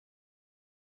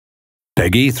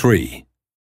Peggy 3.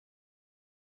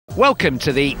 Welcome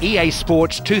to the EA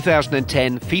Sports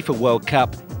 2010 FIFA World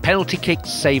Cup penalty kick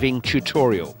saving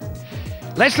tutorial.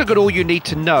 Let's look at all you need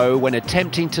to know when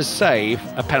attempting to save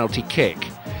a penalty kick.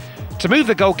 To move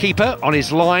the goalkeeper on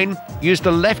his line, use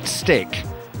the left stick.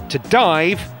 To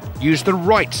dive, use the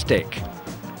right stick.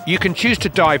 You can choose to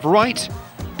dive right,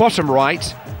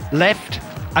 left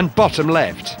and bottom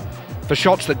left. For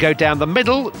shots that go down the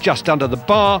middle, just under the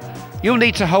bar, you'll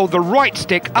need to hold the right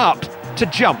stick up to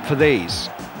jump for these.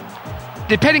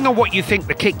 Depending on what you think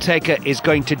the kick taker is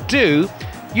going to do,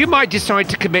 you might decide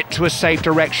to commit to a save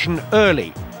direction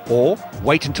early, or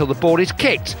wait until the ball is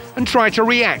kicked and try to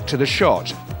react to the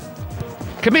shot.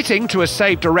 Committing to a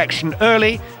save direction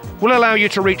early will allow you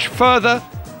to reach further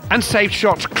and save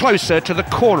shots closer to the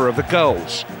corner of the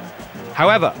goals.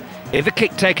 However, if the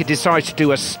kick taker decides to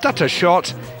do a stutter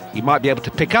shot, you might be able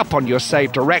to pick up on your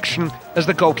save direction as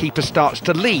the goalkeeper starts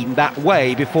to lean that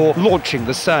way before launching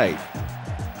the save.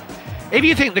 If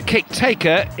you think the kick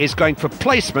taker is going for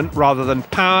placement rather than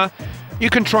power, you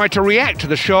can try to react to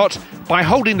the shot by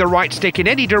holding the right stick in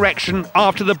any direction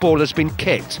after the ball has been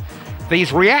kicked.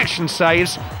 These reaction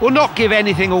saves will not give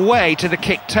anything away to the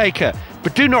kick taker,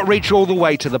 but do not reach all the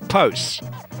way to the posts.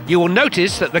 You will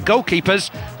notice that the goalkeepers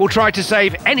will try to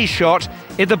save any shot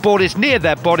if the ball is near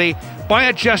their body by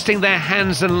adjusting their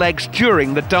hands and legs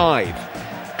during the dive.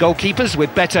 Goalkeepers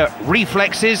with better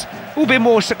reflexes will be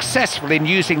more successful in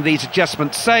using these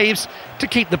adjustment saves to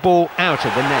keep the ball out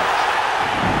of the net.